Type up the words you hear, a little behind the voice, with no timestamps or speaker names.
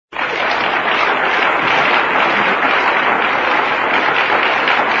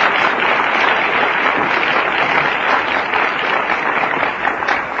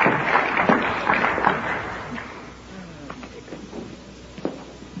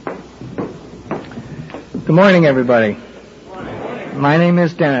Good morning, everybody. My name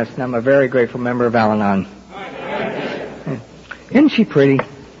is Dennis, and I'm a very grateful member of Al-Anon. Isn't she pretty?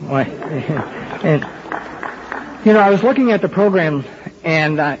 And, I was looking at the program,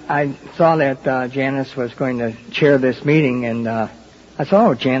 and I saw that Janice was going to chair this meeting, and I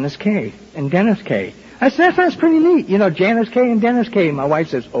saw, Janice K. and Dennis K. I said, that sounds pretty neat. Janice K. and Dennis K. My wife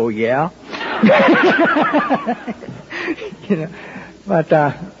says, oh, yeah?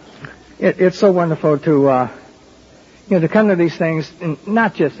 But it's so wonderful to come to these things, and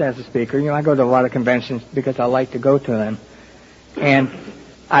not just as a speaker. I go to a lot of conventions because I like to go to them. And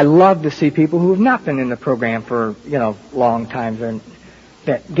I love to see people who have not been in the program for, long times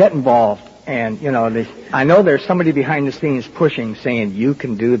that get involved. And, I know there's somebody behind the scenes pushing, saying, you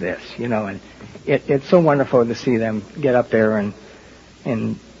can do this, and it's so wonderful to see them get up there and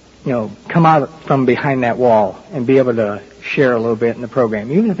come out from behind that wall and be able to share a little bit in the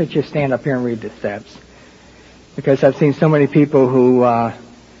program, even if it's just stand up here and read the steps. Because I've seen so many people who,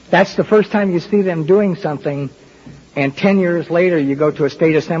 that's the first time you see them doing something, and 10 years later you go to a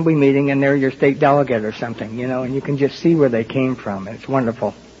state assembly meeting and they're your state delegate or something, and you can just see where they came from. It's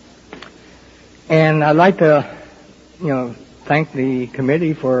wonderful. And I'd like to, thank the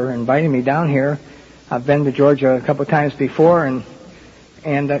committee for inviting me down here. I've been to Georgia a couple of times before, and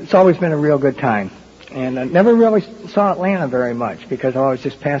it's always been a real good time. And I never really saw Atlanta very much because I was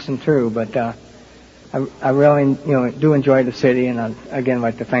just passing through, but I really, do enjoy the city, and I, again,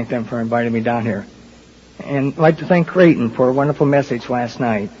 like to thank them for inviting me down here. And I'd like to thank Creighton for a wonderful message last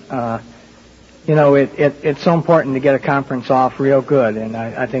night. It's so important to get a conference off real good, and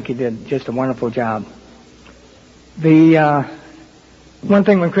I think he did just a wonderful job. The one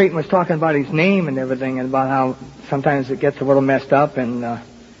thing when Creighton was talking about his name and everything, and about how sometimes it gets a little messed up, and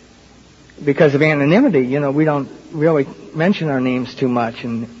because of anonymity, we don't really mention our names too much,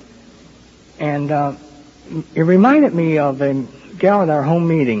 and it reminded me of a gal at our home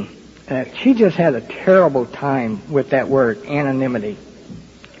meeting. She just had a terrible time with that word, anonymity.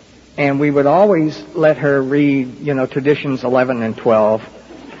 And we would always let her read, Traditions 11 and 12,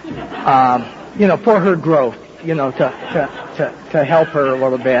 for her growth, to help her a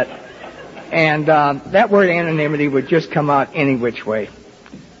little bit. And that word anonymity would just come out any which way.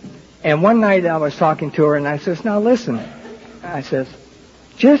 And one night I was talking to her, and I says, now listen, I says,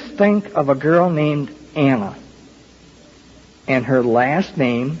 just think of a girl named Anna, and her last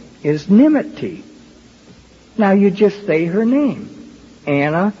name is Nimity. Now you just say her name,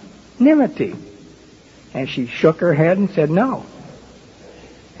 Anna Nimity. And she shook her head and said no.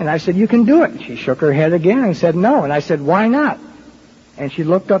 And I said, you can do it. She shook her head again and said no. And I said, why not? And she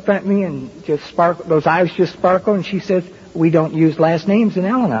looked up at me and just sparkled, those eyes just sparkled, and she says, we don't use last names in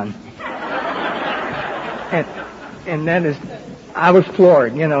Al-Anon. And that is, I was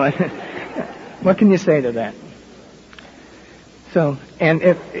floored, What can you say to that? So, and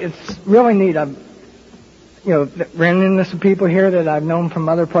it's really neat. I've, ran into some people here that I've known from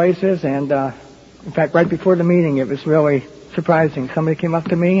other places, and in fact, right before the meeting, it was really surprising. Somebody came up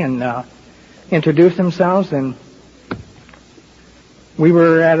to me and introduced themselves, and we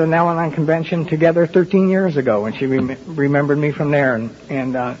were at an Al-Anon convention together 13 years ago, and she remembered me from there,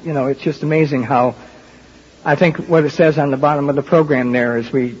 and it's just amazing how, I think what it says on the bottom of the program there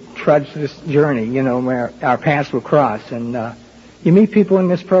is we trudge this journey, where our paths will cross. And you meet people in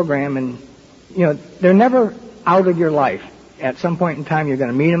this program, and, they're never out of your life. At some point in time, you're going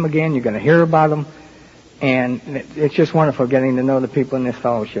to meet them again. You're going to hear about them. And it's just wonderful getting to know the people in this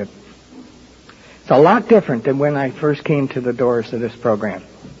fellowship. It's a lot different than when I first came to the doors of this program.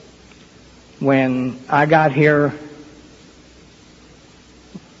 When I got here,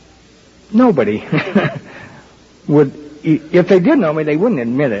 nobody would, if they did know me, they wouldn't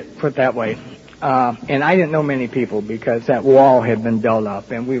admit it, put it that way. And I didn't know many people because that wall had been built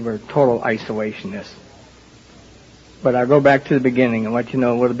up and we were total isolationists. But I'll go back to the beginning and let you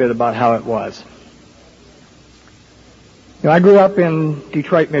know a little bit about how it was. I grew up in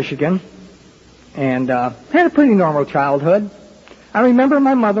Detroit, Michigan, and had a pretty normal childhood. I remember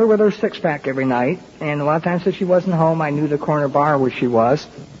my mother with her six-pack every night, and a lot of times if she wasn't home, I knew the corner bar where she was.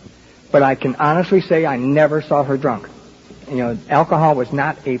 But I can honestly say I never saw her drunk. Alcohol was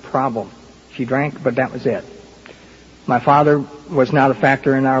not a problem. She drank, but that was it. My father was not a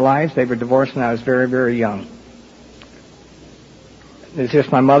factor in our lives. They were divorced when I was very, very young. It's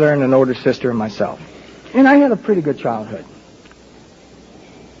just my mother and an older sister and myself. And I had a pretty good childhood.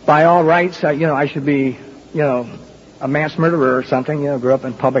 By all rights, I should be, a mass murderer or something. Grew up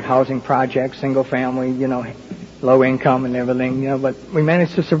in public housing projects, single family, low income and everything, but we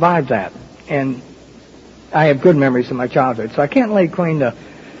managed to survive that. And I have good memories of my childhood. So I can't lay claim to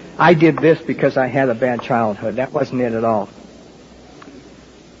I did this because I had a bad childhood. That wasn't it at all.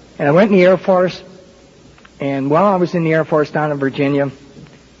 And I went in the Air Force, and while I was in the Air Force down in Virginia,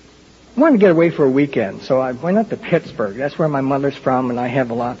 I wanted to get away for a weekend, so I went up to Pittsburgh. That's where my mother's from, and I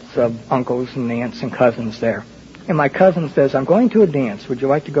have lots of uncles and aunts and cousins there. And my cousin says, I'm going to a dance. Would you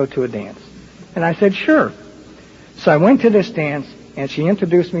like to go to a dance? And I said, sure. So I went to this dance, and she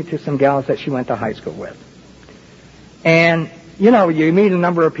introduced me to some gals that she went to high school with. And, you know, you meet a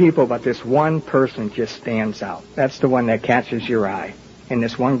number of people, but this one person just stands out. That's the one that catches your eye. And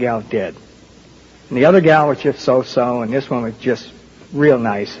this one gal did. And the other gal was just so-so, and this one was just real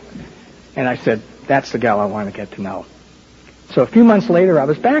nice. And I said, that's the gal I want to get to know. So a few months later, I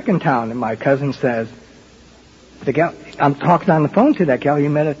was back in town, and my cousin says, the gal, I'm talking on the phone to that gal you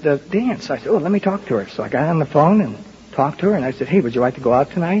met at the dance. I said, oh, let me talk to her. So I got on the phone and talked to her, and I said, hey, would you like to go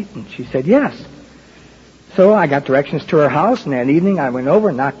out tonight? And she said, yes. So I got directions to her house, and that evening I went over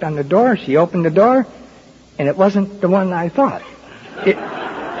and knocked on the door. She opened the door, and it wasn't the one I thought.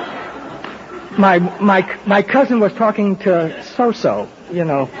 My cousin was talking to So-So, you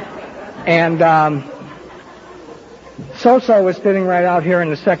know, and So-So was sitting right out here in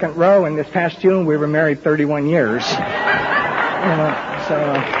the second row, and this past June we were married 31 years. You know,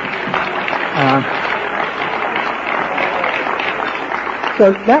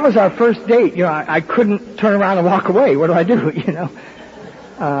 so that was our first date. You know, I couldn't turn around and walk away. What do I do, you know?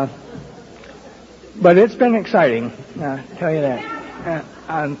 But it's been exciting, I'll tell you that.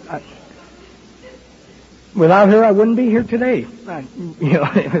 Without her, I wouldn't be here today. You know,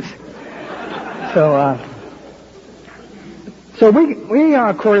 it was, so we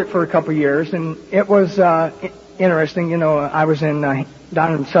courted for a couple of years, and it was interesting. You know, I was down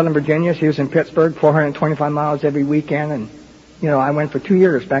in Southern Virginia. She was in Pittsburgh, 425 miles every weekend, and you know, I went for 2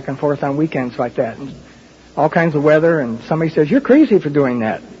 years back and forth on weekends like that, and all kinds of weather. And somebody says, "You're crazy for doing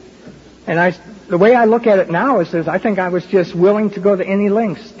that." And the way I look at it now is, I think I was just willing to go to any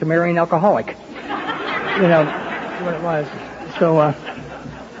lengths to marry an alcoholic. You know, what it was. So,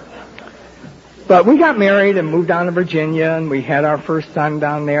 but we got married and moved down to Virginia, and we had our first son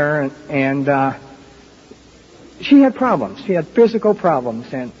down there, and she had problems. She had physical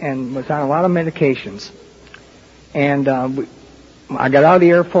problems and was on a lot of medications. And I got out of the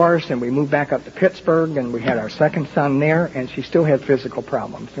Air Force, and we moved back up to Pittsburgh, and we had our second son there, and she still had physical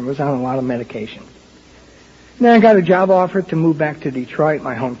problems and was on a lot of medication. Then I got a job offer to move back to Detroit,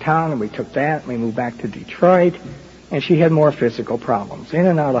 my hometown, and we took that, and we moved back to Detroit, and she had more physical problems, in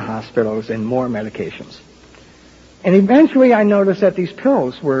and out of hospitals and more medications. And eventually I noticed that these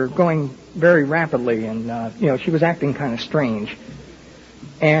pills were going very rapidly, and, you know, she was acting kind of strange.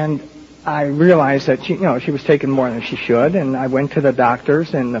 And I realized that she was taking more than she should, and I went to the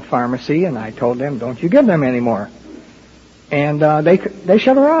doctors and the pharmacy, and I told them, don't you give them any more. And they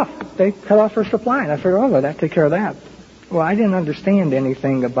shut her off. They cut off her supply, and I figured, well, that take care of that. Well, I didn't understand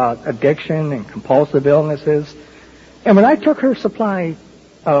anything about addiction and compulsive illnesses. And when I took her supply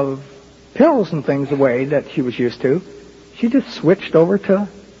of pills and things away that she was used to, she just switched over to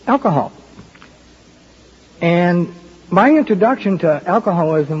alcohol. And my introduction to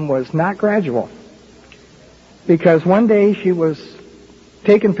alcoholism was not gradual, because one day she was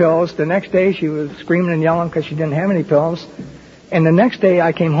taking pills, the next day she was screaming and yelling because she didn't have any pills, and the next day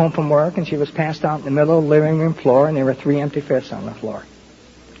I came home from work and she was passed out in the middle of the living room floor, and there were 3 empty fists on the floor.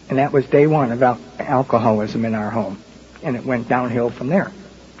 And that was day one of alcoholism in our home, and it went downhill from there.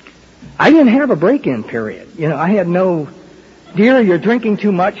 I didn't have a break-in period. You know, I had no, dear, you're drinking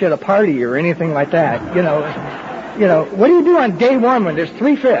too much at a party or anything like that. You know, what do you do on day one when there's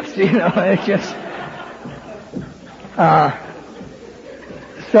 3 fifths? You know, it's just,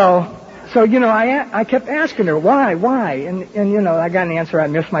 so you know, I kept asking her, why? And you know, I got an answer, I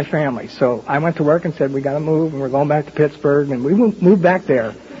miss my family. So I went to work and said, we got to move, and we're going back to Pittsburgh, and we moved back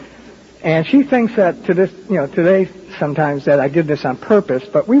there. And she thinks that today sometimes that I did this on purpose,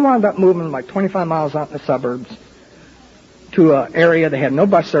 but we wound up moving like 25 miles out in the suburbs to an area that had no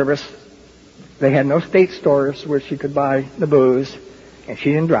bus service. They had no state stores where she could buy the booze, and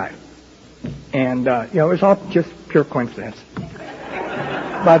she didn't drive. And, it was all just pure coincidence.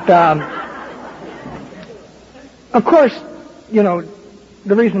 But, of course, you know,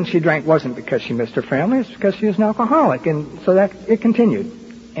 the reason she drank wasn't because she missed her family, it's because she was an alcoholic, and so that it continued.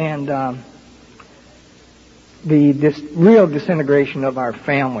 And the real disintegration of our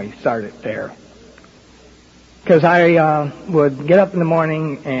family started there. Because I would get up in the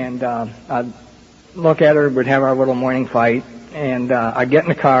morning and I'd look at her, we'd have our little morning fight, and I'd get in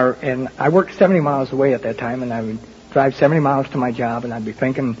the car, and I worked 70 miles away at that time, and I would drive 70 miles to my job, and I'd be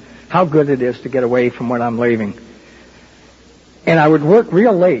thinking how good it is to get away from what I'm leaving. And I would work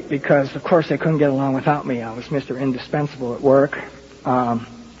real late because, of course, they couldn't get along without me. I was Mr. Indispensable at work. I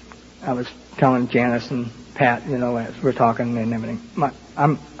was telling Janice and Pat, as we're talking and everything.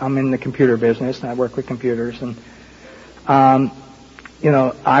 I'm in the computer business, and I work with computers. And,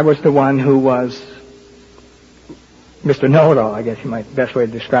 I was the one who was Mr. Know-it-all, I guess best way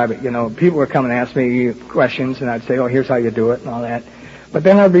to describe it. People were coming to ask me questions, and I'd say, oh, here's how you do it and all that. But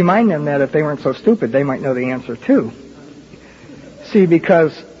then I'd remind them that if they weren't so stupid, they might know the answer, too. See,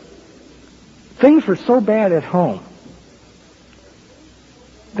 because things were so bad at home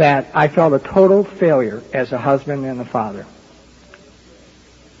that I felt a total failure as a husband and a father.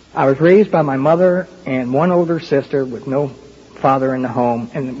 I was raised by my mother and one older sister with no father in the home.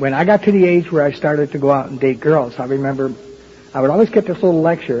 And when I got to the age where I started to go out and date girls, I remember I would always get this little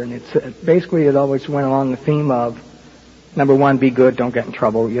lecture, and it always went along the theme of, number one, be good, don't get in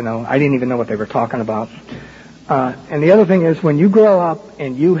trouble. I didn't even know what they were talking about. And the other thing is, when you grow up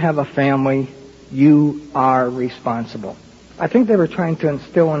and you have a family, you are responsible. I think they were trying to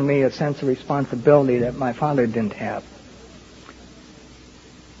instill in me a sense of responsibility that my father didn't have.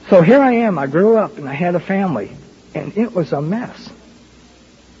 So here I am. I grew up and I had a family, and it was a mess.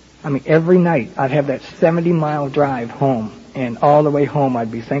 I mean, every night I'd have that 70-mile drive home, and all the way home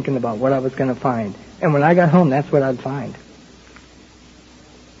I'd be thinking about what I was going to find. And when I got home, that's what I'd find.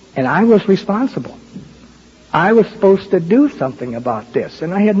 And I was responsible. I was supposed to do something about this,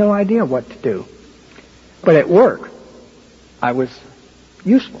 and I had no idea what to do. But at work, I was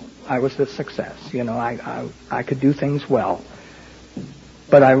useful. I was a success. I could do things well.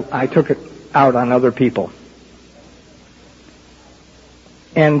 But I took it out on other people.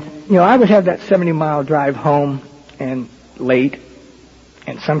 And, I would have that 70-mile drive home and late,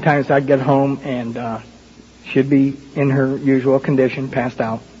 and sometimes I'd get home and she'd be in her usual condition, passed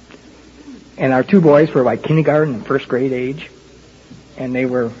out. And our two boys were like kindergarten and first grade age, and they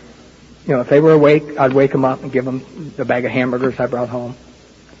were, if they were awake, I'd wake them up and give them the bag of hamburgers I brought home,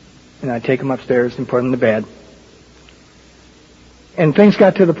 and I'd take them upstairs and put them to bed. And things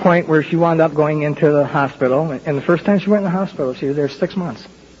got to the point where she wound up going into the hospital, and the first time she went in the hospital, she was there 6 months.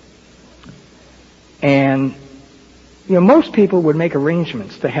 And, most people would make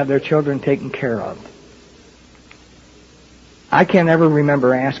arrangements to have their children taken care of. I can't ever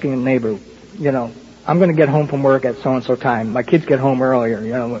remember asking a neighbor, I'm going to get home from work at so-and-so time. My kids get home earlier,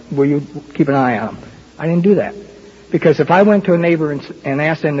 will you keep an eye on them? I didn't do that. Because if I went to a neighbor and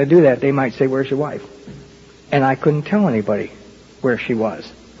asked them to do that, they might say, where's your wife? And I couldn't tell anybody where she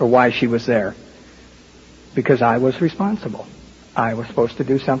was or why she was there. Because I was responsible. I was supposed to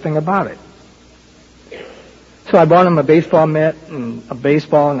do something about it. So I bought him a baseball mitt and a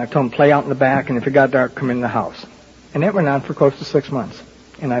baseball, and I told him play out in the back, and if it got dark, come in the house. And that went on for close to 6 months.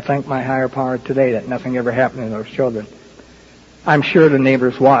 And I thank my higher power today that nothing ever happened to those children. I'm sure the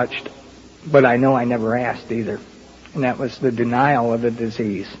neighbors watched, but I know I never asked either. And that was the denial of the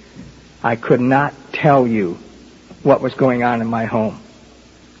disease. I could not tell you what was going on in my home.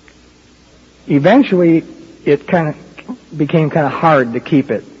 Eventually, it became kind of hard to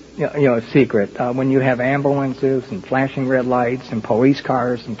keep it, a secret. When you have ambulances and flashing red lights and police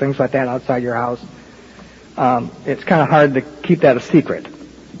cars and things like that outside your house, it's kind of hard to keep that a secret.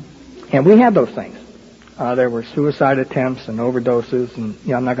 And we had those things. There were suicide attempts and overdoses, and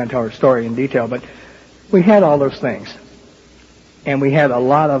I'm not going to tell her story in detail, but we had all those things. And we had a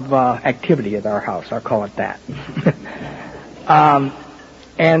lot of activity at our house. I'll call it that.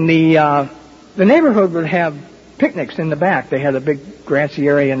 And the neighborhood would have picnics in the back. They had a big grassy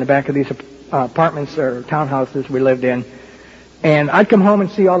area in the back of these apartments or townhouses we lived in. And I'd come home and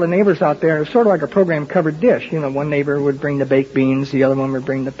see all the neighbors out there. It was sort of like a program covered dish. One neighbor would bring the baked beans, the other one would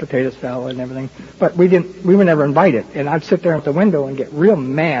bring the potato salad and everything. But we were never invited. And I'd sit there at the window and get real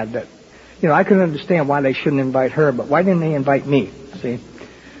mad that, I couldn't understand why they shouldn't invite her, but why didn't they invite me? See?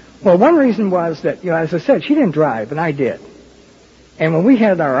 Well, one reason was that, as I said, she didn't drive, and I did. And when we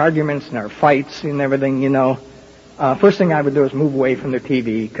had our arguments and our fights and everything, first thing I would do is move away from the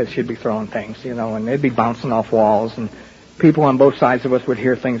TV because she'd be throwing things, and they'd be bouncing off walls, and people on both sides of us would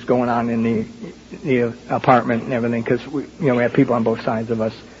hear things going on in the apartment and everything because we had people on both sides of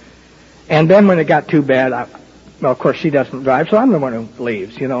us. And then when it got too bad, of course she doesn't drive, so I'm the one who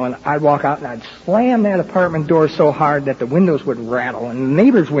leaves, and I'd walk out and I'd slam that apartment door so hard that the windows would rattle and the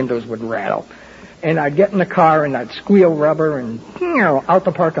neighbors' windows would rattle. And I'd get in the car and I'd squeal rubber and, out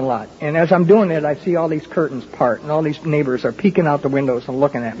the parking lot. And as I'm doing it, I see all these curtains part and all these neighbors are peeking out the windows and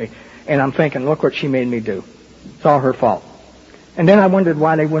looking at me. And I'm thinking, look what she made me do. It's all her fault. And then I wondered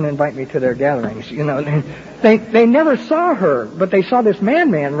why they wouldn't invite me to their gatherings. They never saw her, but they saw this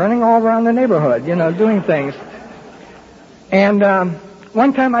madman running all around the neighborhood, doing things. And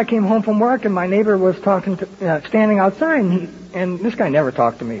one time I came home from work, and my neighbor was standing outside, and this guy never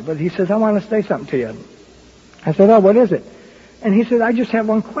talked to me, but he says, I want to say something to you. I said, oh, what is it? And he said, I just have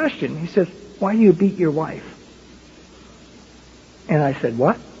one question. He says, why do you beat your wife? And I said,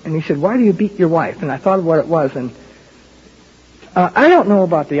 what? And he said, why do you beat your wife? And I thought of what it was, and I don't know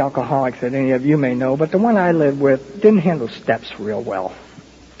about the alcoholics that any of you may know, but the one I lived with didn't handle steps real well.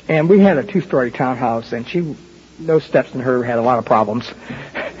 And we had a 2-story townhouse, and those steps in her had a lot of problems.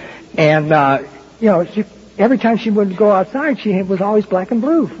 And, every time she would go outside, she was always black and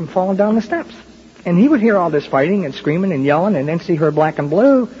blue from falling down the steps. And he would hear all this fighting and screaming and yelling, and then see her black and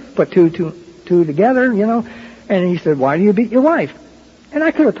blue, put two together, And he said, why do you beat your wife? And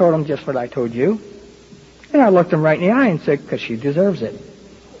I could have told him just what I told you. And I looked him right in the eye and said, because she deserves it.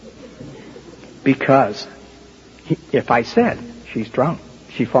 Because if I said, she's drunk,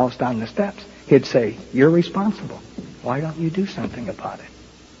 she falls down the steps, he'd say, you're responsible. Why don't you do something about it?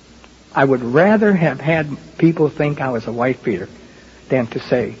 I would rather have had people think I was a wife beater than to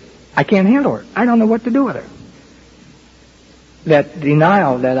say, I can't handle her. I don't know what to do with her. That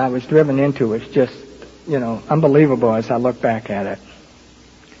denial that I was driven into is just, unbelievable as I look back at it.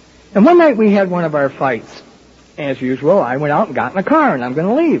 And one night we had one of our fights. As usual, I went out and got in the car, and I'm going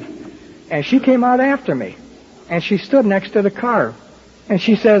to leave. And she came out after me. And she stood next to the car. And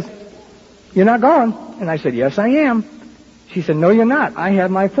she says, you're not going? And I said, yes, I am. She said, no, you're not. I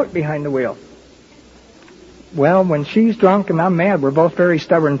have my foot behind the wheel. Well, when she's drunk and I'm mad, we're both very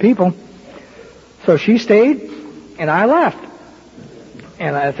stubborn people. So she stayed, and I left.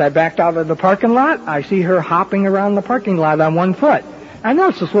 And as I backed out of the parking lot, I see her hopping around the parking lot on one foot. I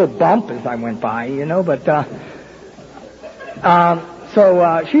noticed this little bump as I went by,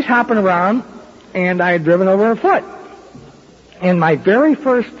 so she's hopping around, and I had driven over her foot. And my very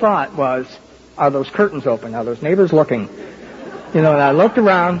first thought was, are those curtains open? Are those neighbors looking? And I looked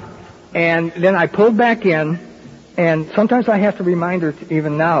around, and then I pulled back in, and sometimes I have to remind her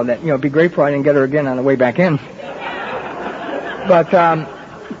even now that, be grateful I didn't get her again on the way back in. But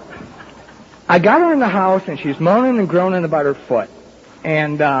I got her in the house, and she's moaning and groaning about her foot.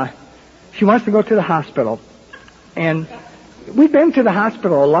 And she wants to go to the hospital. And we've been to the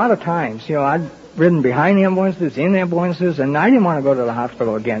hospital a lot of times. I'd ridden behind ambulances, in ambulances, and I didn't want to go to the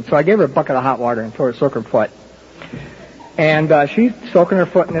hospital again. So I gave her a bucket of hot water and told her to soak her foot. And she's soaking her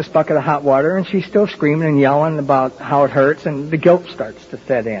foot in this bucket of hot water, and she's still screaming and yelling about how it hurts, and the guilt starts to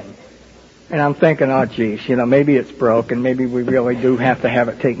set in. And I'm thinking, oh, geez, maybe it's broke, and maybe we really do have to have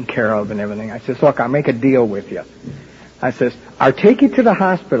it taken care of and everything. I says, look, I'll make a deal with you. I says, I'll take you to the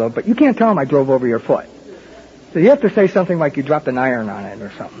hospital, but you can't tell them I drove over your foot. So you have to say something like you dropped an iron on it or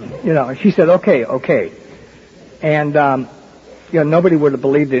something. And she said, okay. And, nobody would have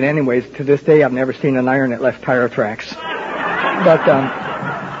believed it anyways. To this day, I've never seen an iron that left tire tracks. But,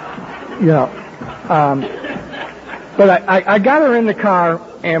 but I got her in the car,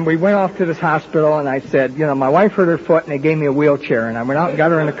 and we went off to this hospital, and I said, my wife hurt her foot, and they gave me a wheelchair. And I went out and got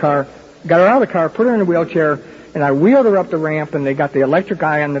her out of the car, put her in a wheelchair, and I wheeled her up the ramp, and they got the electric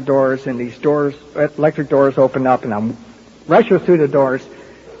eye on the doors, and these electric doors opened up, and I rushed her through the doors.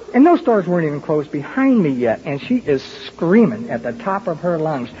 And those doors weren't even closed behind me yet, and she is screaming at the top of her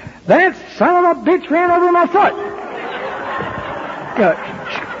lungs, that son of a bitch ran over my foot!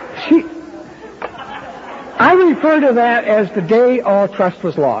 I refer to that as the day all trust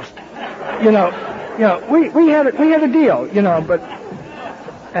was lost. We had a deal, but...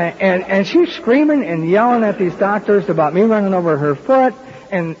 And she's screaming and yelling at these doctors about me running over her foot.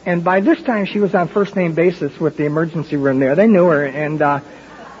 And by this time, she was on first-name basis with the emergency room there. They knew her. And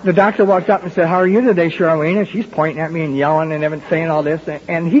the doctor walked up and said, how are you today, Charlene? And she's pointing at me and yelling and saying all this.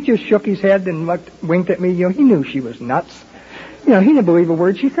 And he just shook his head and winked at me. He knew she was nuts. He didn't believe a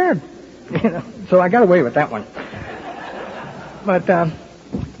word she said. So I got away with that one. But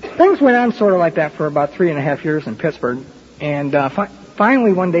things went on sort of like that for about 3.5 years in Pittsburgh. And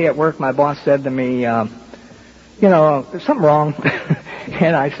finally, one day at work, my boss said to me, there's something wrong.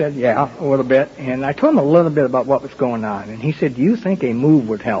 And I said, yeah, a little bit. And I told him a little bit about what was going on. And he said, do you think a move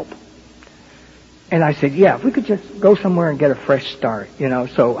would help? And I said, yeah, if we could just go somewhere and get a fresh start,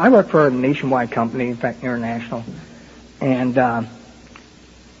 So I work for a nationwide company, in fact, international. And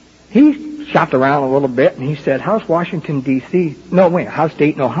he shopped around a little bit, and he said, how's Washington, D.C.? No, wait, how's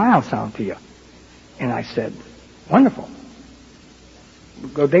Dayton, Ohio sound to you? And I said, wonderful.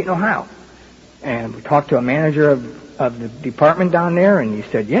 Go to Dayton, Ohio. And we talked to a manager of the department down there, and he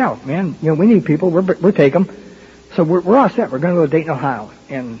said, yeah, man, we need people. We'll take them. So we're all set. We're going to go to Dayton, Ohio.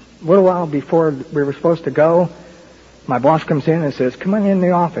 And a little while before we were supposed to go, my boss comes in and says, come on in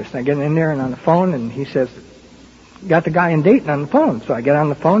the office. And I get in there and on the phone, and he says, got the guy in Dayton on the phone. So I get on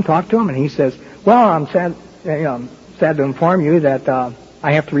the phone, talk to him, and he says, well, I'm sad to inform you that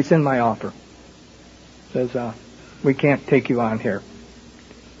I have to rescind my offer. Says, we can't take you on here.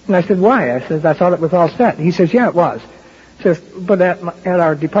 And I said, why? I said, I thought it was all set. He says, yeah, it was. He says, but at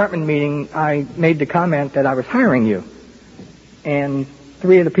our department meeting, I made the comment that I was hiring you. And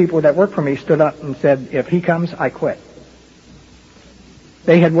 3 of the people that work for me stood up and said, if he comes, I quit.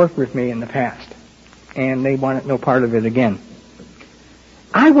 They had worked with me in the past, and they wanted no part of it again.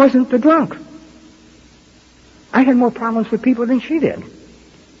 I wasn't the drunk. I had more problems with people than she did.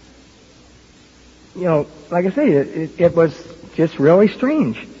 You know, like I say, it was just really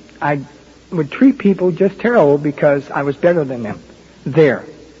strange. I would treat people just terrible because I was better than them there.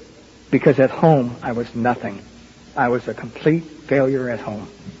 Because at home, I was nothing. I was a complete failure at home.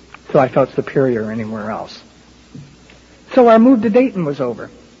 So I felt superior anywhere else. So our move to Dayton was over.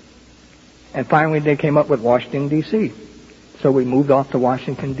 And finally they came up with Washington, D.C. So we moved off to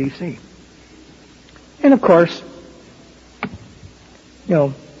Washington, D.C. And of course, you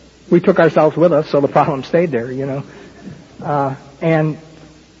know, we took ourselves with us, so the problem stayed there, you know. And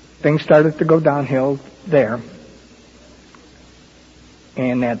things started to go downhill there.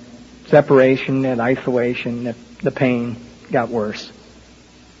 And that separation, that isolation, the pain got worse.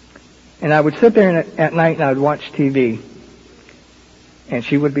 And I would sit there at night and I would watch TV. And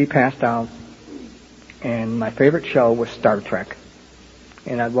she would be passed out. And my favorite show was Star Trek.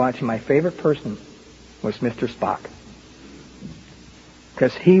 And I'd watch, and my favorite person was Mr. Spock.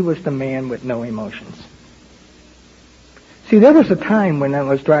 Because he was the man with no emotions. See, there was a time when I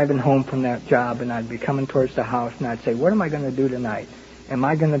was driving home from that job and I'd be coming towards the house and I'd say, what am I going to do tonight? Am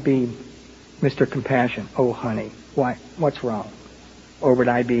I going to be Mr. Compassion? Oh, honey, why? What's wrong? Or would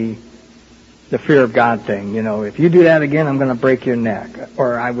I be the fear of God thing? You know, if you do that again, I'm going to break your neck.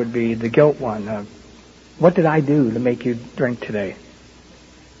 Or I would be the guilt one. What did I do to make you drink today?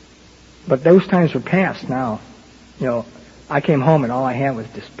 But those times are past now. You know, I came home and all I had was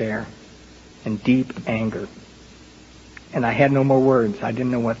despair and deep anger. And I had no more words. I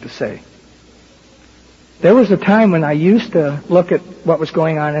didn't know what to say. There was a time when I used to look at what was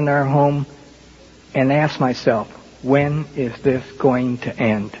going on in our home and ask myself, when is this going to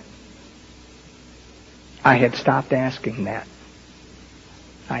end? I had stopped asking that.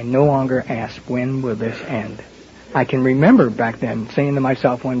 I no longer ask, when will this end? I can remember back then saying to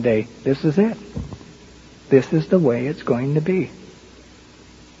myself one day, this is it. This is the way it's going to be.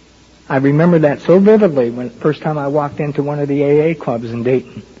 I remember that so vividly when the first time I walked into one of the AA clubs in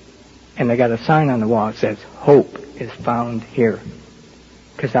Dayton. And they got a sign on the wall that says, hope is found here.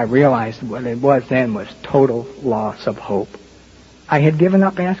 Because I realized what it was then was total loss of hope. I had given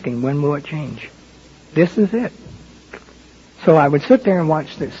up asking, when will it change? This is it. So I would sit there and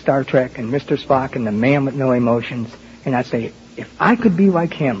watch this Star Trek and Mr. Spock and the man with no emotions, and I'd say, if I could be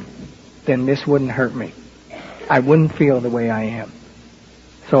like him, then this wouldn't hurt me. I wouldn't feel the way I am.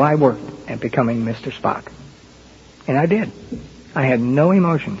 So I worked at becoming Mr. Spock. And I did. I had no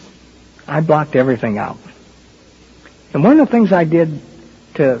emotions. I blocked everything out. And one of the things I did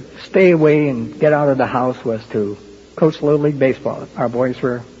to stay away and get out of the house was to coach Little League baseball. Our boys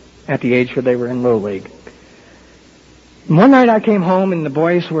were at the age where they were in Little League. And one night I came home and the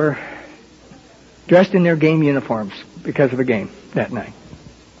boys were dressed in their game uniforms because of a game that night.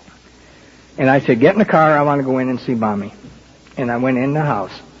 And I said, get in the car, I want to go in and see Mommy. And I went in the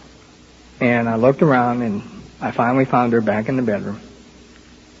house. And I looked around and I finally found her back in the bedroom.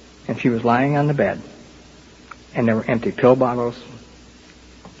 And she was lying on the bed. And there were empty pill bottles,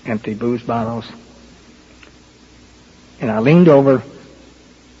 empty booze bottles. And I leaned over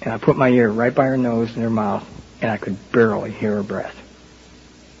and I put my ear right by her nose and her mouth, and I could barely hear her breath.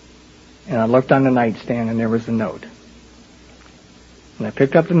 And I looked on the nightstand and there was a note. And I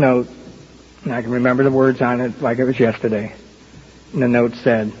picked up the note, and I can remember the words on it like it was yesterday. And the note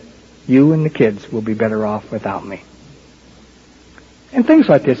said, you and the kids will be better off without me. And things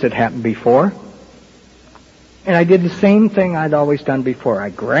like this had happened before. And I did the same thing I'd always done before. I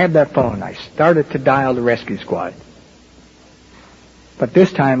grabbed that phone. I started to dial the rescue squad. But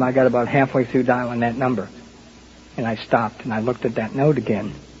this time I got about halfway through dialing that number. And I stopped and I looked at that note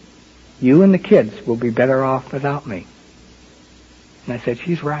again. You and the kids will be better off without me. And I said,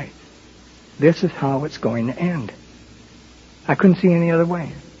 she's right. This is how it's going to end. I couldn't see any other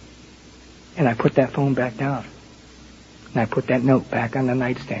way. And I put that phone back down. And I put that note back on the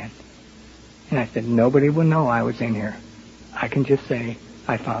nightstand. And I said, nobody will know I was in here. I can just say,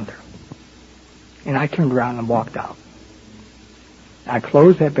 I found her. And I turned around and walked out. I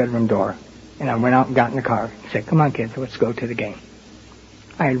closed that bedroom door, and I went out and got in the car and said, come on, kids, let's go to the game.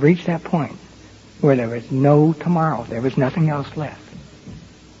 I had reached that point where there was no tomorrow. There was nothing else left.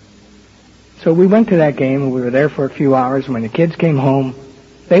 So we went to that game, and we were there for a few hours. When the kids came home,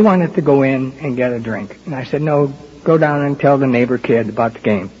 they wanted to go in and get a drink. And I said, no, go down and tell the neighbor kid about the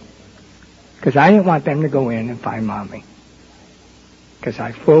game. Because I didn't want them to go in and find Mommy. Because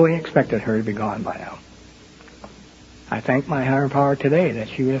I fully expected her to be gone by now. I thank my higher power today that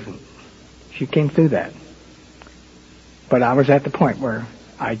she isn't. She came through that. But I was at the point where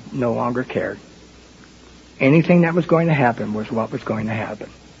I no longer cared. Anything that was going to happen was what was going to happen.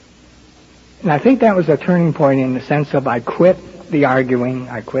 And I think that was a turning point in the sense of I quit the arguing,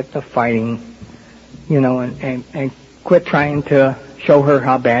 I quit the fighting, and quit trying to show her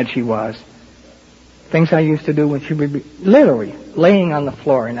how bad she was. Things I used to do when she would be literally laying on the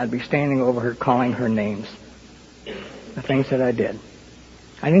floor and I'd be standing over her calling her names. The things that I did.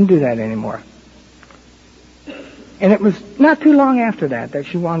 I didn't do that anymore. And it was not too long after that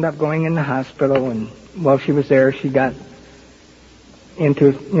she wound up going in the hospital, and while she was there, she got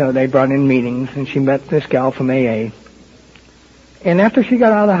into, they brought in meetings, and she met this gal from AA. And after she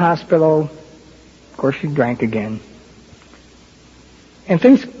got out of the hospital, of course, she drank again. And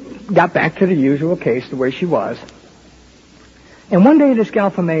things got back to the usual case, the way she was. And one day, this gal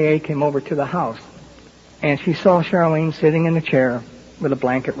from AA came over to the house, and she saw Charlene sitting in a chair with a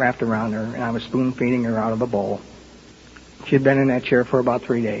blanket wrapped around her, and I was spoon-feeding her out of a bowl. She had been in that chair for about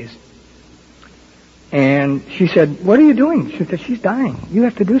 3 days. And she said, what are you doing? She said, she's dying. You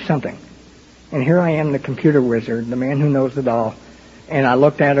have to do something. And here I am, the computer wizard, the man who knows it all. And I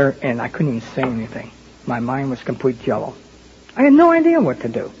looked at her, and I couldn't even say anything. My mind was complete jello. I had no idea what to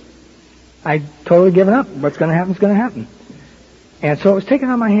do. I'd totally given up. What's going to happen is going to happen. And so it was taken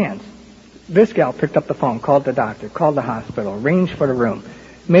out of my hands. This gal picked up the phone, called the doctor, called the hospital, arranged for the room,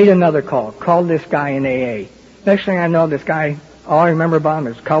 made another call, called this guy in AA. Next thing I know, this guy, all I remember about him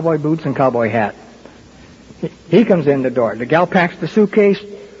is cowboy boots and cowboy hat. He comes in the door. The gal packs the suitcase,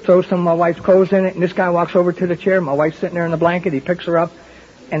 throws some of my wife's clothes in it, and this guy walks over to the chair. My wife's sitting there in the blanket. He picks her up,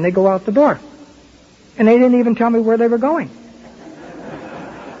 and they go out the door. And they didn't even tell me where they were going.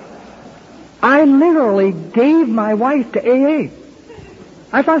 I literally gave my wife to AA.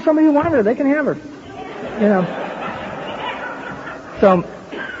 I found somebody who wanted her. They can have her. So,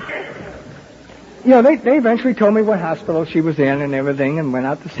 they eventually told me what hospital she was in and everything, and went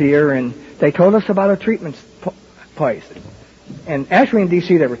out to see her, and they told us about a treatment place. And actually in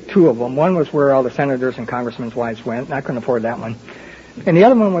D.C. there were two of them. One was where all the senators and congressmen's wives went, and I couldn't afford that one. And the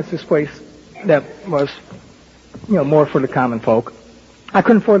other one was this place that was, more for the common folk. I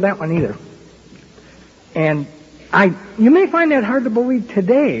couldn't afford that one either. And you may find that hard to believe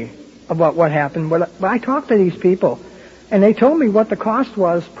today about what happened, but I talked to these people, and they told me what the cost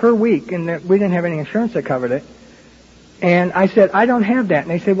was per week, and that we didn't have any insurance that covered it. And I said, I don't have that.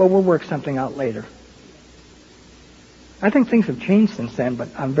 And they said, well, we'll work something out later. I think things have changed since then, but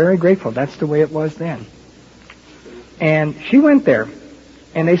I'm very grateful. That's the way it was then. And she went there,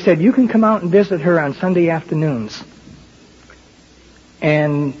 and they said, you can come out and visit her on Sunday afternoons.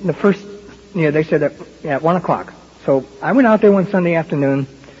 And the first, they said at 1 o'clock. So I went out there one Sunday afternoon,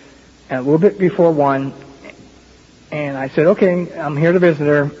 a little bit before 1, and I said, okay, I'm here to visit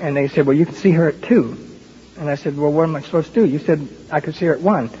her. And they said, well, you can see her at 2. And I said, well, what am I supposed to do? You said I could see her at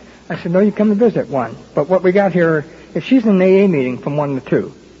 1. I said, no, you come to visit at 1. But what we got here is she's in an AA meeting from 1 to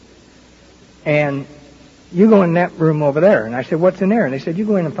 2. And you go in that room over there. And I said, what's in there? And they said, you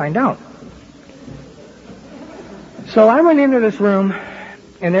go in and find out. So I went into this room,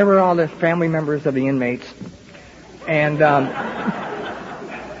 and there were all the family members of the inmates. And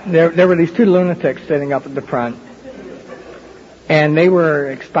there were these two lunatics sitting up at the front. And they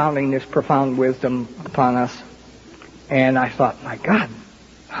were expounding this profound wisdom upon us. And I thought, my God,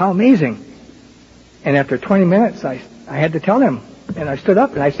 how amazing. And after 20 minutes, I had to tell them. And I stood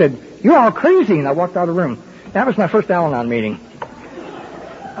up and I said, you're all crazy. And I walked out of the room. That was my first Al-Anon meeting.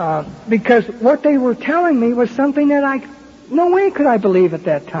 Because what they were telling me was something that no way could I believe at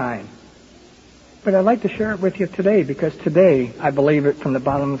that time. But I'd like to share it with you today, because today I believe it from the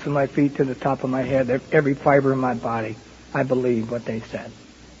bottoms of my feet to the top of my head, every fiber in my body. I believe what they said.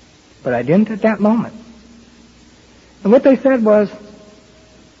 But I didn't at that moment. And what they said was,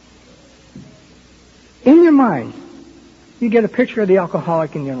 in your mind, you get a picture of the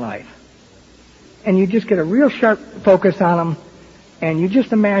alcoholic in your life. And you just get a real sharp focus on them, and you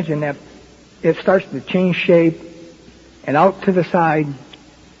just imagine that it starts to change shape, and out to the side,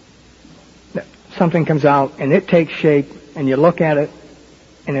 something comes out, and it takes shape, and you look at it,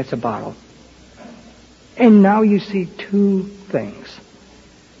 and it's a bottle. And now you see two things.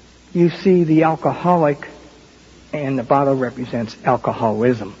 You see the alcoholic, and the bottle represents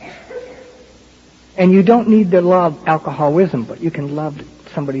alcoholism. And you don't need to love alcoholism, but you can love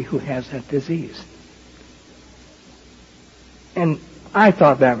somebody who has that disease. And I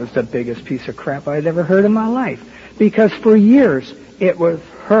thought that was the biggest piece of crap I'd ever heard in my life. Because for years, it was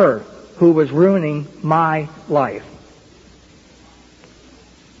her who was ruining my life.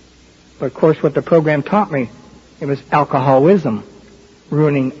 But of course, what the program taught me, it was alcoholism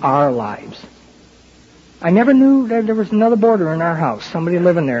ruining our lives. I never knew that there was another boarder in our house, somebody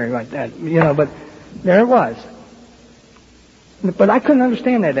living there like that, but there it was. But I couldn't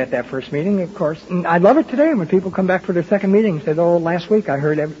understand that at that first meeting, of course. And I love it today when people come back for their second meeting and say, oh, last week I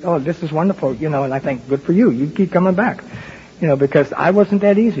heard, this is wonderful, and I think, good for you. You keep coming back, because I wasn't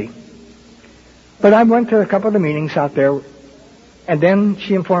that easy. But I went to a couple of the meetings out there, and then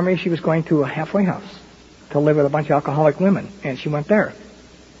she informed me she was going to a halfway house to live with a bunch of alcoholic women, and she went there.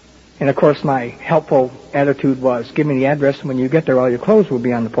 And of course my helpful attitude was, give me the address, and when you get there all your clothes will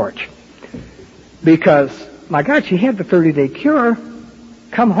be on the porch. Because, my God, she had the 30-day cure.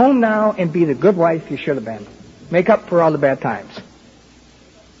 Come home now and be the good wife you should have been. Make up for all the bad times.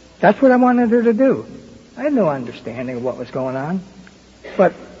 That's what I wanted her to do. I had no understanding of what was going on.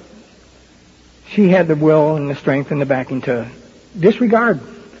 But she had the will and the strength and the backing to disregard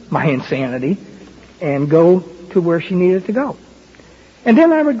my insanity and go to where she needed to go. And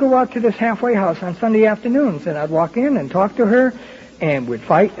then I would go out to this halfway house on Sunday afternoons, and I'd walk in and talk to her, and we'd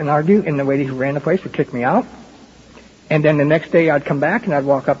fight and argue, and the lady who ran the place would kick me out. And then the next day I'd come back, and I'd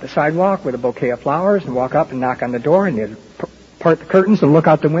walk up the sidewalk with a bouquet of flowers and walk up and knock on the door, and they'd part the curtains and look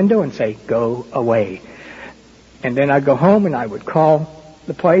out the window and say, go away. And then I'd go home, and I would call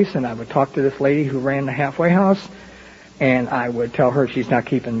the place, and I would talk to this lady who ran the halfway house, and I would tell her she's not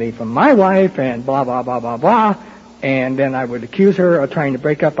keeping me from my wife, and blah, blah, blah, blah, blah. And then I would accuse her of trying to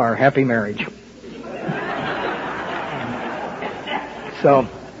break up our happy marriage. So,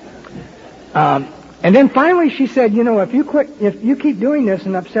 and then finally she said, if you keep doing this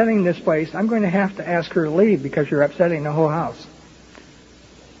and upsetting this place, I'm going to have to ask her to leave because you're upsetting the whole house.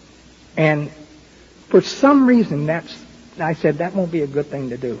 And for some reason, I said, that won't be a good thing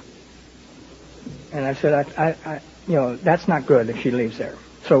to do. And I said, that's not good if she leaves there.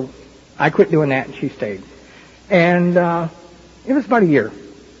 So I quit doing that and she stayed. And it was about a year.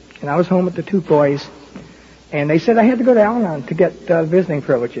 And I was home with the two boys. And they said I had to go to Al-Anon to get visiting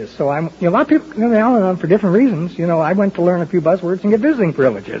privileges. So a lot of people go to Al-Anon for different reasons. I went to learn a few buzzwords and get visiting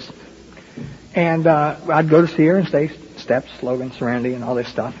privileges. And I'd go to see her and say steps, slogan, serenity, and all this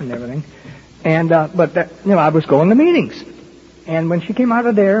stuff and everything. And but I was going to meetings. And when she came out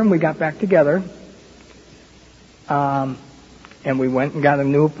of there and we got back together, and we went and got a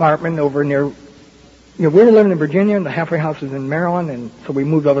new apartment over near. We were living in Virginia, and the halfway house was in Maryland, and so we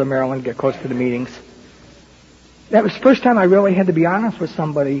moved over to Maryland to get close to the meetings. That was the first time I really had to be honest with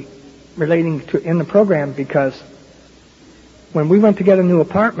somebody relating to in the program, because when we went to get a new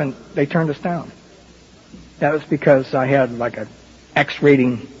apartment, they turned us down. That was because I had like a X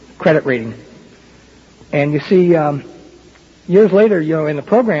rating, credit rating. And you see, years later, in the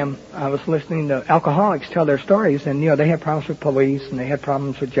program, I was listening to alcoholics tell their stories, and they had problems with police, and they had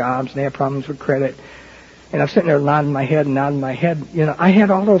problems with jobs, and they had problems with credit. And I was sitting there nodding my head. I had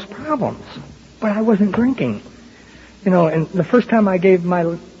all those problems, but I wasn't drinking. And the first time I gave my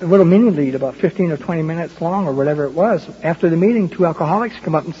little mini lead, about 15 or 20 minutes long or whatever it was, after the meeting, two alcoholics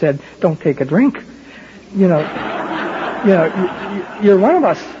come up and said, don't take a drink. You're one of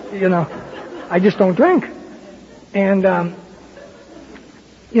us, I just don't drink. And,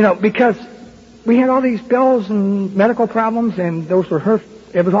 because we had all these bills and medical problems, and those were her.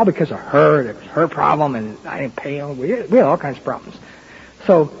 It was all because of her. It was her problem, and I didn't pay them. We had all kinds of problems.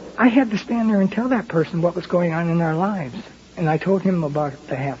 So I had to stand there and tell that person what was going on in our lives. And I told him about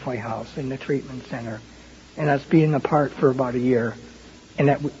the halfway house and the treatment center, and us being apart for about a year, and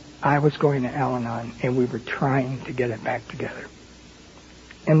that I was going to Al-Anon, and we were trying to get it back together.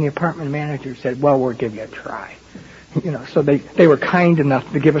 And the apartment manager said, well, we'll give you a try. So they were kind enough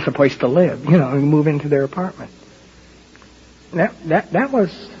to give us a place to live, and move into their apartment. That was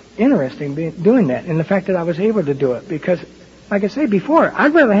interesting, doing that, and the fact that I was able to do it, because, like I said before,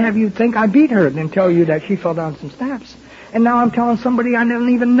 I'd rather have you think I beat her than tell you that she fell down some steps. And now I'm telling somebody I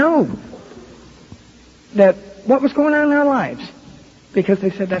didn't even know that what was going on in their lives, because they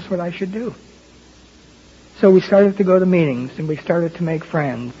said that's what I should do. So we started to go to meetings, and we started to make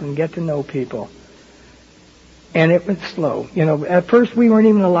friends and get to know people. And it was slow. At first we weren't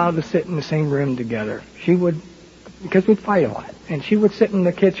even allowed to sit in the same room together. She would, because we'd fight a lot. And she would sit in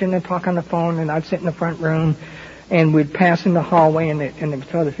the kitchen and talk on the phone, and I'd sit in the front room, and we'd pass in the hallway, and they would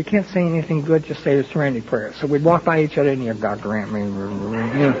tell us, if you can't say anything good, just say the serenity prayer. So we'd walk by each other, and God grant me,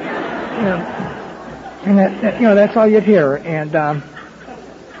 And that's all you'd hear. And,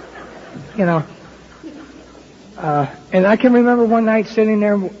 and I can remember one night sitting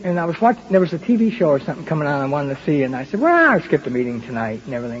there, and I was watching, there was a TV show or something coming on I wanted to see, and I said, well, I skipped the meeting tonight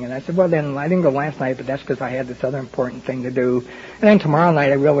and everything. And I said, well, then I didn't go last night, but that's because I had this other important thing to do. And then tomorrow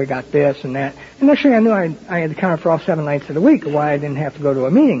night I really got this and that. And next thing I knew, I had accounted for all 7 nights of the week, why I didn't have to go to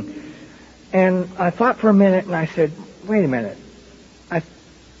a meeting. And I thought for a minute, and I said, wait a minute.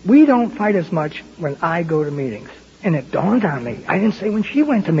 We don't fight as much when I go to meetings. And it dawned on me. I didn't say when she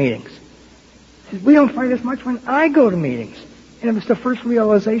went to meetings. I said, we don't fight as much when I go to meetings. And it was the first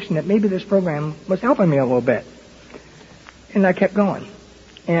realization that maybe this program was helping me a little bit. And I kept going.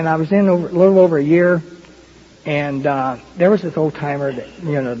 And I was in a little over a year. And there was this old-timer,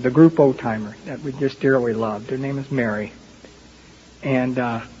 the group old-timer that we just dearly loved. Her name is Mary. And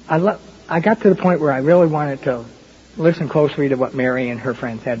I got to the point where I really wanted to listen closely to what Mary and her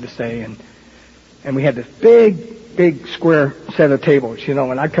friends had to say, and we had this big square set of tables,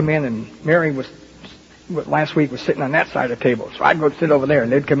 and I'd come in, and Mary last week was sitting on that side of the table, so I'd go sit over there, and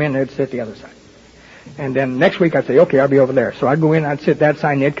they'd come in, and they'd sit the other side. And then next week I'd say, okay, I'll be over there. So I'd go in, I'd sit that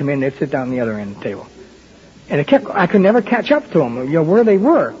side, and they'd come in, they'd sit down the other end of the table. And I could never catch up to them, where they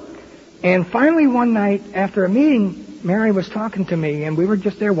were. And finally one night after a meeting, Mary was talking to me, and we were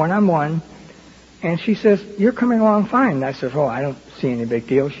just there one-on-one. And she says, you're coming along fine. And I said, oh, I don't see any big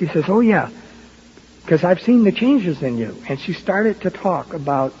deal. She says, oh, yeah, because I've seen the changes in you. And she started to talk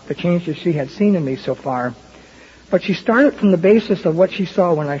about the changes she had seen in me so far. But she started from the basis of what she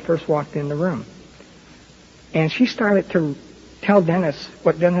saw when I first walked in the room. And she started to tell Dennis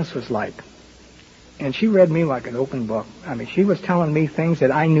what Dennis was like. And she read me like an open book. I mean, she was telling me things that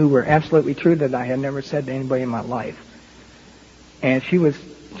I knew were absolutely true that I had never said to anybody in my life. And she was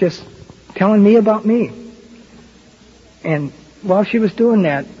just telling me about me. And while she was doing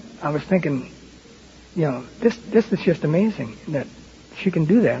that, I was thinking, this is just amazing that she can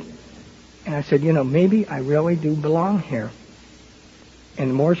do that. And I said, maybe I really do belong here. And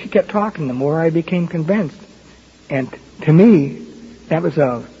the more she kept talking, the more I became convinced. And to me, that was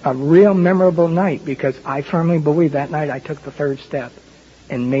a real memorable night, because I firmly believe that night I took the third step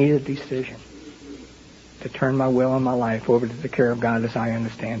and made a decision to turn my will and my life over to the care of God as I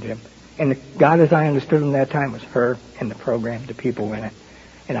understand Him. And God, as I understood Him that time, was her and the program, the people in it.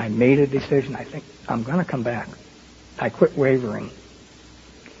 And I made a decision. I think, I'm going to come back. I quit wavering.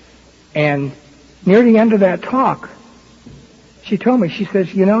 And near the end of that talk, she told me, she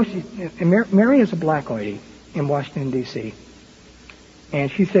says, Mary is a black lady in Washington, D.C.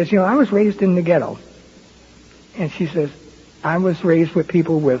 And she says, I was raised in the ghetto. And she says, I was raised with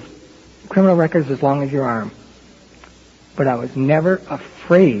people with criminal records as long as your arm. But I was never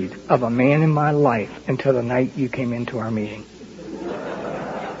afraid of a man in my life until the night you came into our meeting.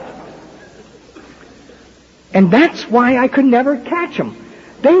 And that's why I could never catch them.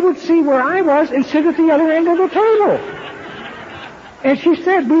 They would see where I was and sit at the other end of the table. And she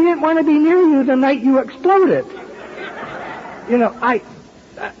said, we didn't want to be near you the night you exploded.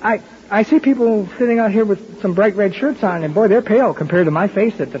 I see people sitting out here with some bright red shirts on, and boy, they're pale compared to my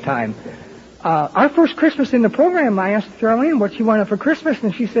face at the time. Our first Christmas in the program, I asked Charlene what she wanted for Christmas,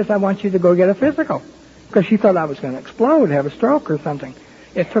 and she says, I want you to go get a physical. Because she thought I was going to explode, have a stroke or something.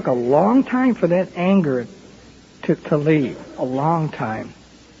 It took a long time for that anger to leave. A long time.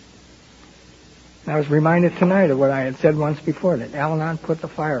 And I was reminded tonight of what I had said once before, that Al-Anon put the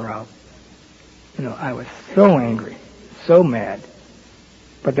fire out. I was so angry, so mad,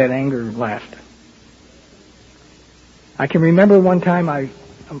 but that anger left. I can remember one time I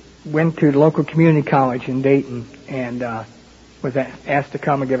went to the local community college in Dayton and was asked to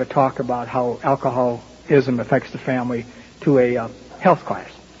come and give a talk about how alcoholism affects the family to a health class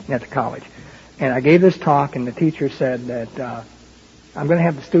at the college. And I gave this talk, and the teacher said that I'm going to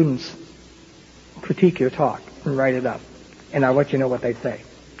have the students critique your talk and write it up, and I'll let you know what they say.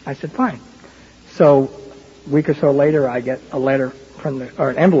 I said, fine. So a week or so later, I get a letter or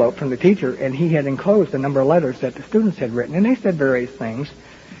an envelope from the teacher, and he had enclosed a number of letters that the students had written, and they said various things.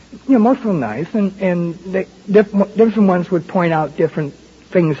 Most of them nice, and different ones would point out different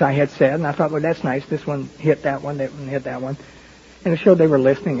things I had said, and I thought, well, that's nice. This one hit that one, that one hit that one. And it showed they were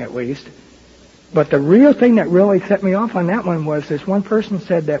listening at least. But the real thing that really set me off on that one was this one person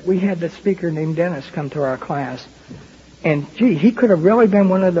said that we had this speaker named Dennis come to our class. And, gee, he could have really been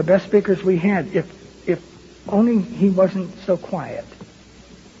one of the best speakers we had if only he wasn't so quiet.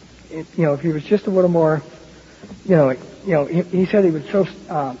 If he was just a little more, he said he was so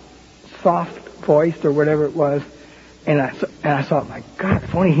soft-voiced or whatever it was, And I thought, my God,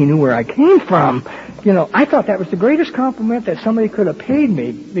 if only he knew where I came from. I thought that was the greatest compliment that somebody could have paid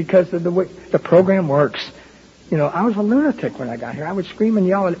me because of the way the program works. I was a lunatic when I got here. I would scream and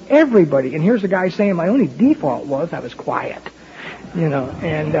yell at everybody. And here's a guy saying my only default was I was quiet.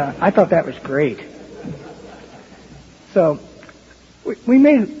 And I thought that was great. So we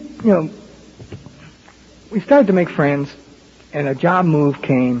made, we started to make friends, and a job move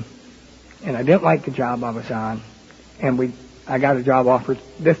came, and I didn't like the job I was on. And I got a job offer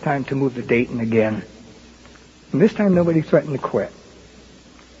this time to move to Dayton again. And this time nobody threatened to quit.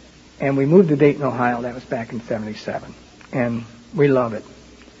 And we moved to Dayton, Ohio. That was back in '77. And we love it.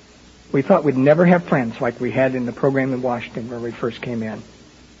 We thought we'd never have friends like we had in the program in Washington where we first came in.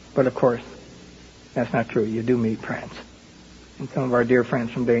 But of course, that's not true. You do meet friends. And some of our dear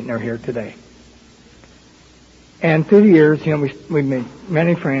friends from Dayton are here today. And through the years, we made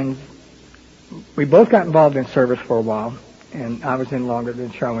many friends. We both got involved in service for a while, and I was in longer than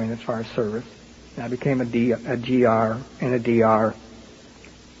Charlene as far as service. And I became a GR and a DR,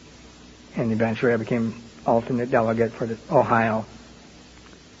 and eventually I became alternate delegate for Ohio.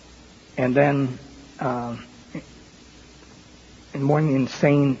 And then, in one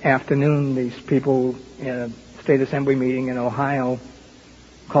insane afternoon, these people in a state assembly meeting in Ohio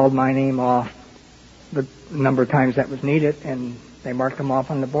called my name off the number of times that was needed, and they marked him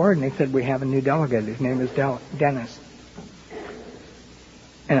off on the board, and they said, we have a new delegate. His name is Dennis.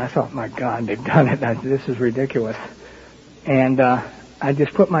 And I thought, my God, they've done it. This is ridiculous. And I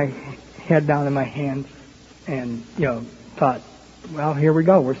just put my head down in my hands and, thought, well, here we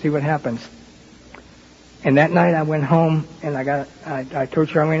go. We'll see what happens. And that night I went home, and I told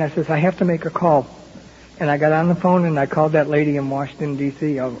Charlene, I says, I have to make a call. And I got on the phone, and I called that lady in Washington,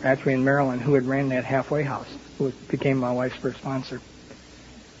 D.C., actually in Maryland, who had ran that halfway house, who became my wife's first sponsor.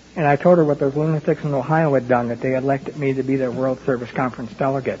 And I told her what those lunatics in Ohio had done, that they had elected me to be their World Service Conference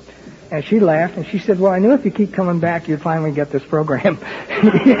delegate. And she laughed, and she said, well, I knew if you keep coming back, you'd finally get this program.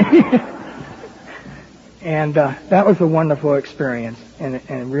 And that was a wonderful experience, and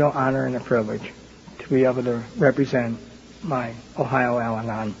a real honor and a privilege to be able to represent my Ohio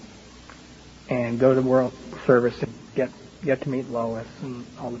Al-Anon and go to World Service and get to meet Lois and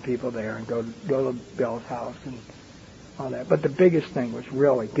all the people there, and go to Bill's house and all that. But the biggest thing was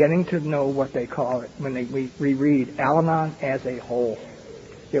really getting to know what they call it when we read Al-Anon as a whole.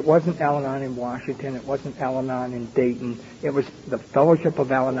 It wasn't Al-Anon in Washington. It wasn't Al-Anon in Dayton. It was the Fellowship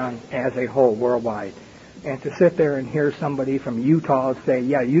of Al-Anon as a whole, worldwide. And to sit there and hear somebody from Utah say,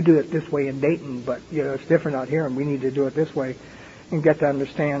 yeah, you do it this way in Dayton, but it's different out here, and we need to do it this way, and get to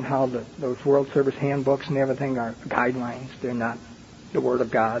understand how those World Service handbooks and everything are guidelines. They're not the Word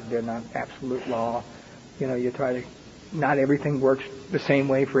of God. They're not absolute law. You try to, not everything works the same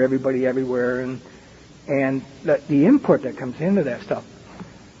way for everybody everywhere, and the input that comes into that stuff.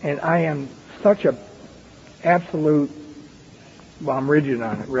 And I am such a absolute, well, I'm rigid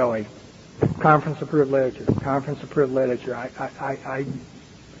on it, really. Conference-approved literature.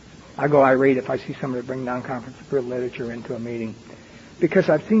 I go irate if I see somebody bring non-conference-approved literature into a meeting, because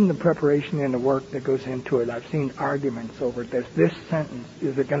I've seen the preparation and the work that goes into it. I've seen arguments over this sentence.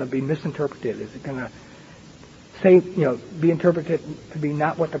 Is it going to be misinterpreted? Is it going to say, be interpreted to be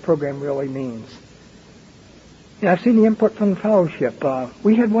not what the program really means? I've seen the input from the fellowship.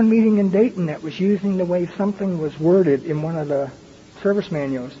 We had one meeting in Dayton that was using the way something was worded in one of the service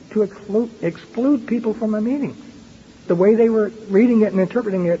manuals to exclude people from a meeting. The way they were reading it and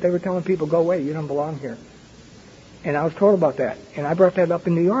interpreting it, they were telling people, go away, you don't belong here. And I was told about that. And I brought that up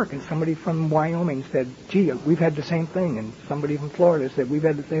in New York, and somebody from Wyoming said, gee, we've had the same thing. And somebody from Florida said, we've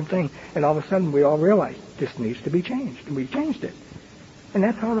had the same thing. And all of a sudden, we all realized this needs to be changed. And we changed it. And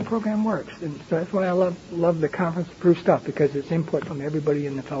that's how the program works. And so that's why I love the conference-approved stuff, because it's input from everybody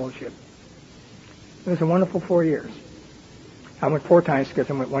in the fellowship. It was a wonderful 4 years. I went 4 times because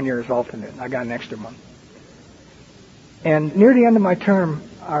I went 1 year as alternate. I got an extra one. And near the end of my term,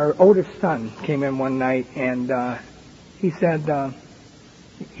 our oldest son came in one night, and he said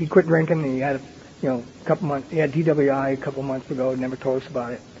he quit drinking. He had a couple months. He had DWI a couple months ago. Never told us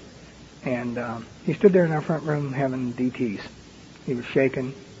about it. And he stood there in our front room having DTs. He was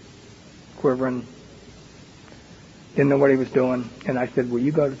shaking, quivering, didn't know what he was doing. And I said, will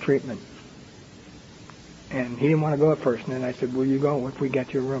you go to treatment? And he didn't want to go at first. And then I said, will you go if we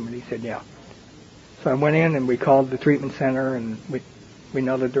get you a room? And he said, yeah. So I went in, and we called the treatment center, and we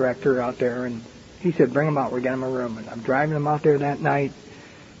know the director out there. And he said, bring him out. We'll get him a room. And I'm driving him out there that night,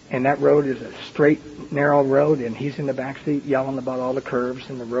 and that road is a straight, narrow road, and he's in the back seat yelling about all the curves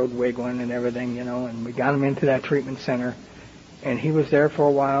and the road wiggling and everything, And we got him into that treatment center. And he was there for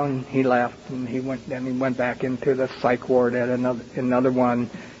a while, and he left, and he went back into the psych ward at another one,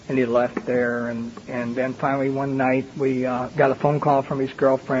 and he left there, and then finally one night we got a phone call from his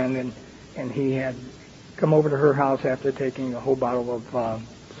girlfriend, and he had come over to her house after taking a whole bottle of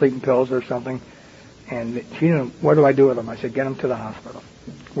sleeping pills or something, and she didn't, what do I do with him? I said, get him to the hospital.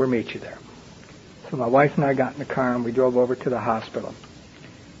 We'll meet you there. So my wife and I got in the car, and we drove over to the hospital.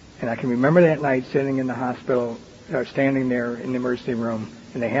 And I can remember that night sitting in the hospital, standing there in the emergency room,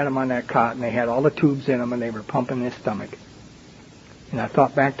 and they had him on that cot, and they had all the tubes in him, and they were pumping his stomach. And I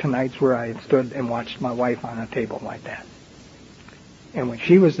thought back to nights where I had stood and watched my wife on a table like that. And when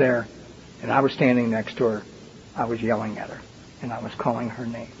she was there, and I was standing next to her, I was yelling at her, and I was calling her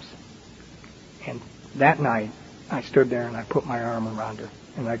names. And that night, I stood there, and I put my arm around her,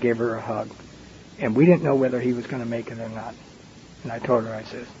 and I gave her a hug. And we didn't know whether he was going to make it or not. And I told her, I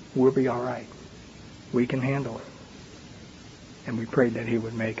said, we'll be all right. We can handle it. And we prayed that he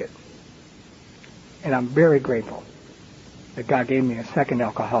would make it. And I'm very grateful that God gave me a second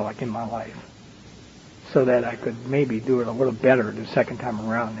alcoholic in my life so that I could maybe do it a little better the second time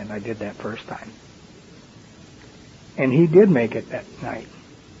around than I did that first time. And he did make it that night.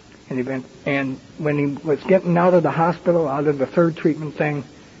 And when he was getting out of the hospital, out of the third treatment thing,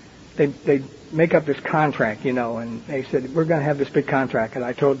 they make up this contract, and they said, we're going to have this big contract. And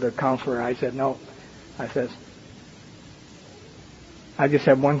I told the counselor, I said, no. I says, I just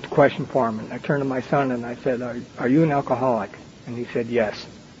have one question for him. And I turned to my son and I said, are you an alcoholic? And he said, yes.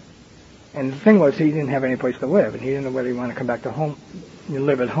 And the thing was, he didn't have any place to live, and he didn't know whether he wanted to come back to home,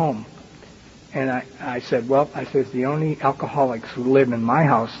 live at home. And I said, the only alcoholics who live in my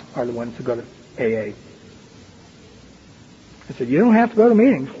house are the ones who go to AA. I said, you don't have to go to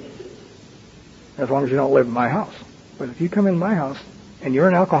meetings as long as you don't live in my house. But if you come in my house and you're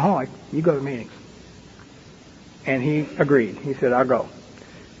an alcoholic, you go to meetings. And he agreed. He said, I'll go.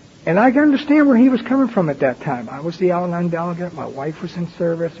 And I can understand where he was coming from at that time. I was the Al-Anon delegate. My wife was in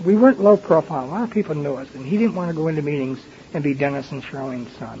service. We weren't low profile. A lot of people knew us. And he didn't want to go into meetings and be Dennis and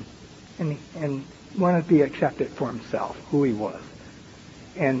Charlene's son. And wanted to be accepted for himself, who he was.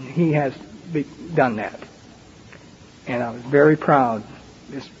 And he has done that. And I was very proud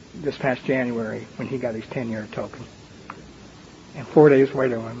this past January when he got his 10-year token. And 4 days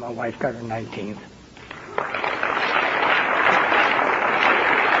later when my wife got her 19th.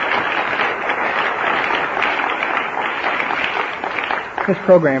 This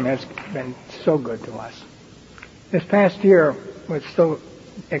program has been so good to us. This past year was so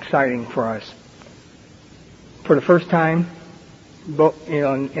exciting for us. For the first time,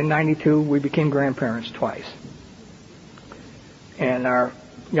 in 92, we became grandparents twice. And our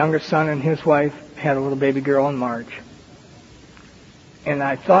youngest son and his wife had a little baby girl in March. And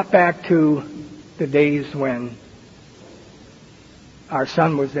I thought back to the days when our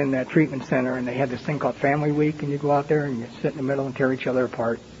son was in that treatment center, and they had this thing called Family Week, and you go out there and you sit in the middle and tear each other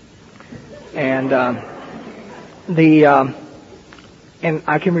apart. And and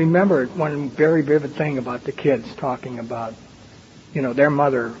I can remember one very vivid thing about the kids talking about, their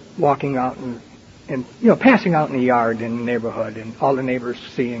mother walking out and passing out in the yard in the neighborhood, and all the neighbors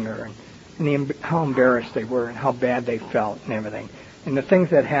seeing her, and how embarrassed they were, and how bad they felt, and everything, and the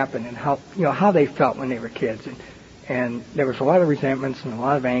things that happened, and how they felt when they were kids, and there was a lot of resentments and a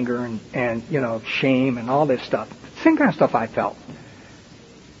lot of anger and shame and all this stuff, same kind of stuff I felt.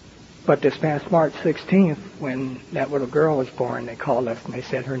 But this past March 16th, when that little girl was born, they called us and they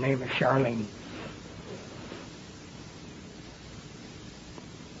said her name is Charlene.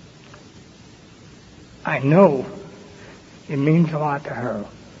 I know it means a lot to her.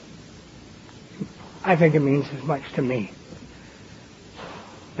 I think it means as much to me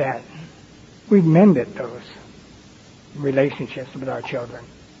that we've mended those relationships with our children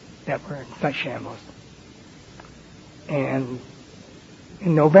that were in such shambles. And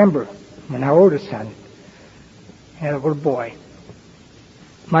in November, when our oldest son had a little boy,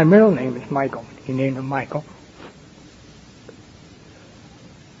 my middle name is Michael. He named him Michael.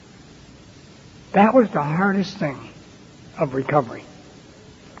 That was the hardest thing of recovery.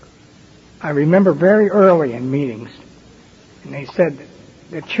 I remember very early in meetings, and they said that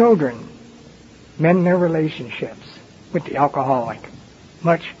the children mend their relationships with the alcoholic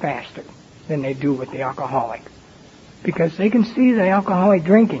much faster than they do with the alcoholic, because they can see the alcoholic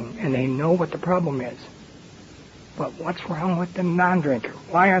drinking and they know what the problem is. But what's wrong with the non-drinker?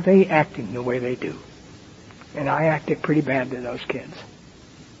 Why are they acting the way they do? And I acted pretty bad to those kids.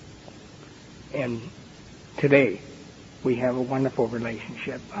 And today, we have a wonderful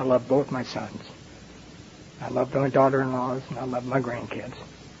relationship. I love both my sons. I love my daughter-in-laws, and I love my grandkids.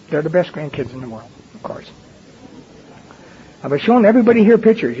 They're the best grandkids in the world, of course. I was showing everybody here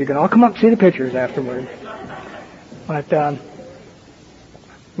pictures. You can all come up and see the pictures afterward. But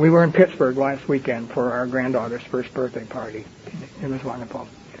we were in Pittsburgh last weekend for our granddaughter's first birthday party. It was wonderful.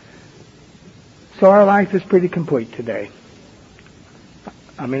 So our life is pretty complete today.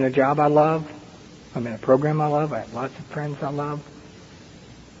 I'm in a job I love. I'm in a program I love. I have lots of friends I love.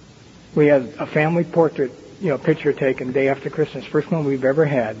 We had a family portrait, picture taken day after Christmas, first one we've ever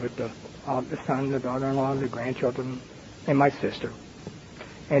had with the son, the daughter-in-law, the grandchildren, and my sister.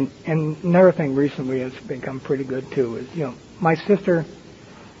 And another thing recently has become pretty good too is, my sister,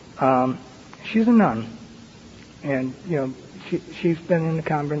 she's a nun, and she's been in the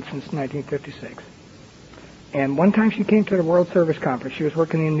convent since 1956. And one time she came to the World Service Conference. She was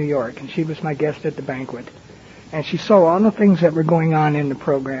working in New York, and she was my guest at the banquet. And she saw all the things that were going on in the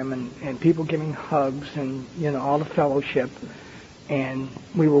program, and people giving hugs, and all the fellowship. And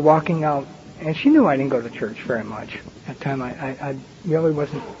we were walking out, and she knew I didn't go to church very much at the time. I really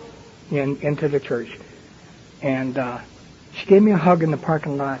wasn't into the church. And she gave me a hug in the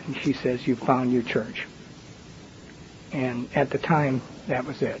parking lot, and she says, "You found your church." And at the time, that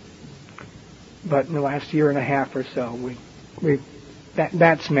was it. But in the last year and a half or so,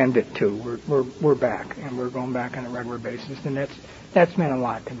 that's mended too. We're back, and we're going back on a regular basis, and that's meant a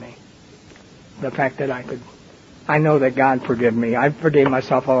lot to me. The fact that I know that God forgave me. I forgave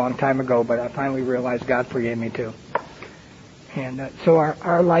myself a long time ago, but I finally realized God forgave me too. And so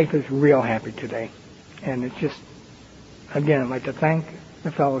our life is real happy today, and it's just, again, I'd like to thank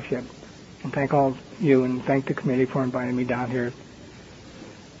the fellowship and thank all of you and thank the committee for inviting me down here.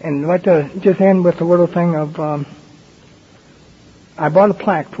 And I'd like to just end with a little thing of, I bought a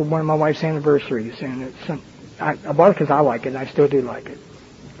plaque for one of my wife's anniversaries, and I bought it because I like it, and I still do like it.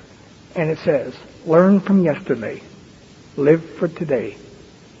 And it says, "Learn from yesterday, live for today,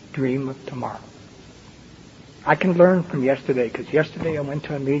 dream of tomorrow." I can learn from yesterday because yesterday I went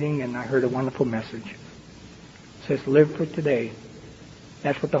to a meeting and I heard a wonderful message. It says, "Live for today."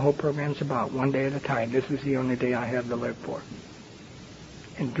 That's what the whole program's about, one day at a time. This is the only day I have to live for.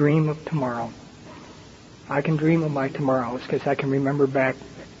 And dream of tomorrow. I can dream of my tomorrows because I can remember back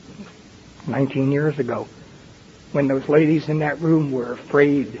 19 years ago when those ladies in that room were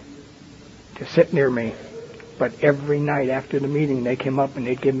afraid to sit near me. But every night after the meeting, they came up and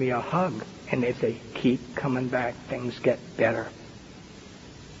they'd give me a hug. And they'd say, "Keep coming back. Things get better."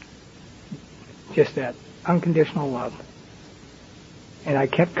 Just that unconditional love. And I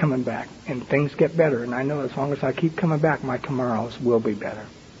kept coming back, and things get better. And I know as long as I keep coming back, my tomorrows will be better.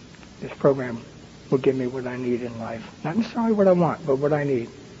 This program will give me what I need in life. Not necessarily what I want, but what I need.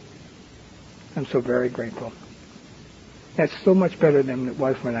 I'm so very grateful. That's so much better than it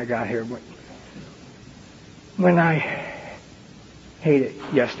was when I got here. When I hate it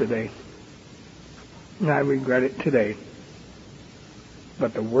yesterday, and I regret it today.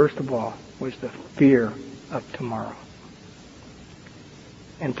 But the worst of all was the fear of tomorrow.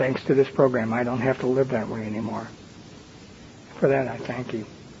 And thanks to this program, I don't have to live that way anymore. For that, I thank you,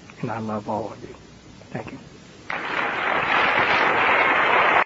 and I love all of you. Thank you.